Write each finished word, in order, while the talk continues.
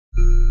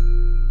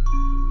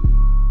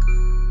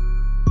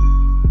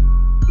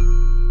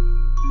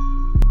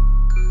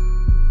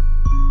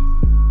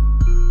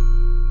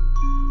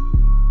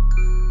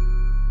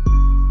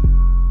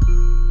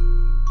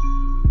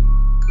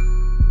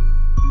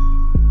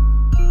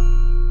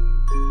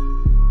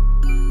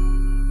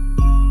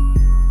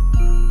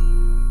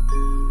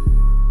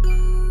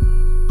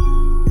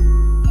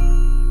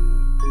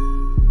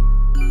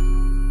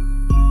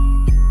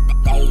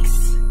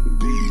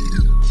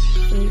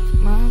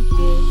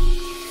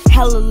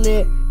hella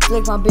lit.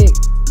 Flick my Bic,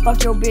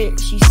 fuck your bitch,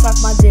 she suck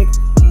my dick.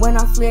 When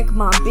I flick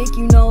my Bic,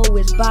 you know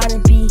it's about to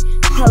be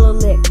hella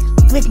lit.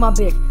 Flick my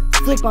Bic,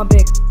 flick my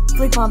Bic,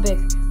 flick my Bic,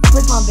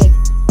 flick my Bic.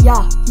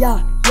 Yeah,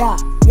 yeah, yeah,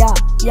 yeah,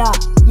 yeah,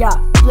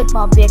 yeah. Flick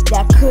my Bic,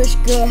 that kush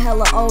good,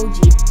 hella OG.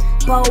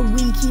 But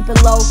we keep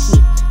it low key.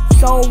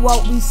 So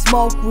what, we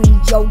smoke weed.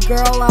 Yo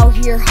girl out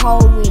here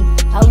hoeing.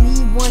 I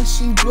leave when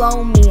she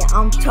blow me,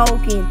 I'm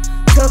toking.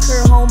 Took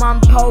her home, I'm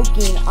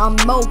poking. I'm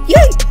moking.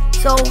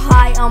 So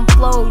high, I'm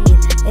floating.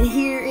 And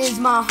here is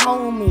my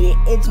homie.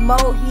 Itz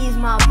Mo, he's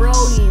my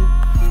brody.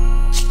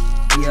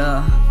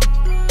 Yeah.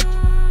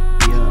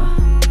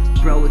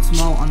 Yeah. Bro, Itz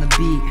Mo on the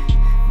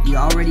beat. You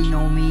already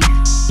know me.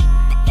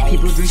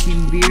 People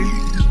drinking beer.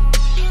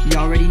 You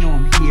already know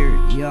I'm here.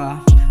 Yeah.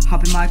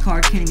 Hop in my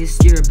car, can't even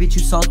steer. Bitch,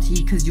 you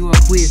salty cause you are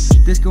queer.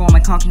 This girl on my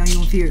cock, now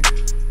you in fear.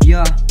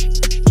 Yeah.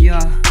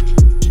 Yeah.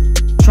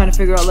 Trying to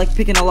figure out like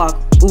picking a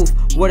lock. Oof,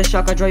 what a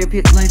shock, I draw your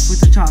pit life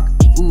with a chalk.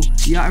 Ooh,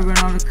 yeah, I run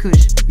out of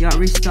kush. Yeah, I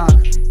restock.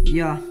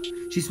 Yeah,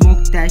 she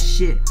smoked that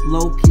shit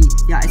low key.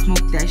 Yeah, I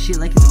smoked that shit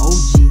like it's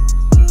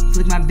OG.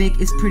 Flick my Bic,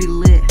 it's pretty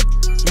lit.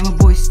 Yeah, my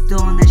boy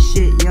still on that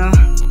shit, yeah.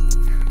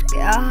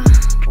 Yeah,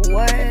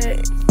 what?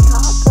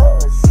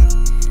 Tacos?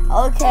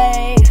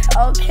 Okay,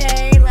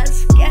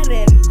 let's get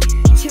it.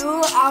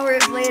 2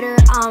 hours later,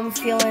 I'm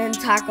feeling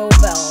Taco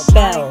Bell.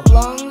 My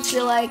lungs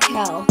feel like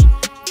hell.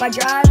 If I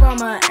drive,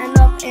 I'ma end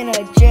up in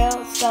a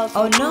jail cell.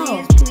 So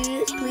no.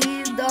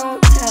 Please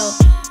don't tell.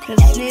 Cause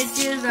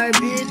snitches are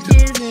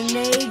bitches and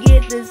they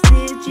get the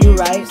stitches. You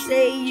right. You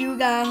say you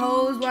got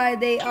hoes, why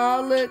they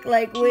all look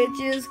like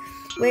witches?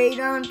 Wait,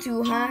 I'm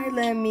too high,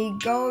 let me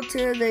go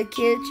to the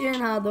kitchen.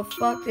 How the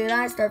fuck did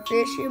I start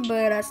fishing?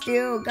 But I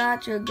still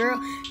got your girl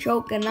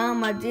choking on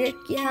my dick.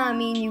 Yeah, I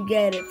mean you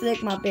get it.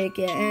 Flick my Bic,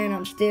 yeah, and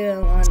I'm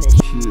still on this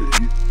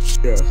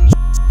shit. Yeah.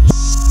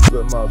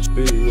 Flick my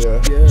Bic,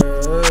 yeah.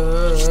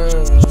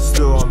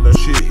 Still on that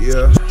shit,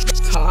 yeah.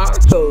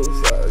 Tacos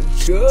are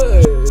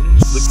good.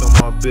 Flick on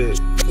my Bic.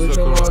 Flick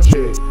on my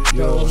shit. Suck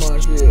on my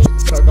shit.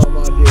 Suck on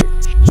my dick.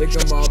 Flick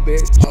on my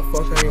Bic. I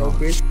fuck on your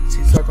bitch.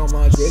 She suck on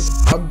my dick.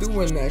 I'm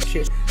doing that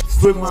shit.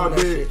 Flick my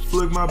Bic.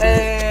 Flick my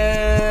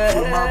Bic.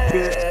 Flick my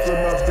Bic. Flick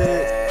my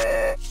Bic.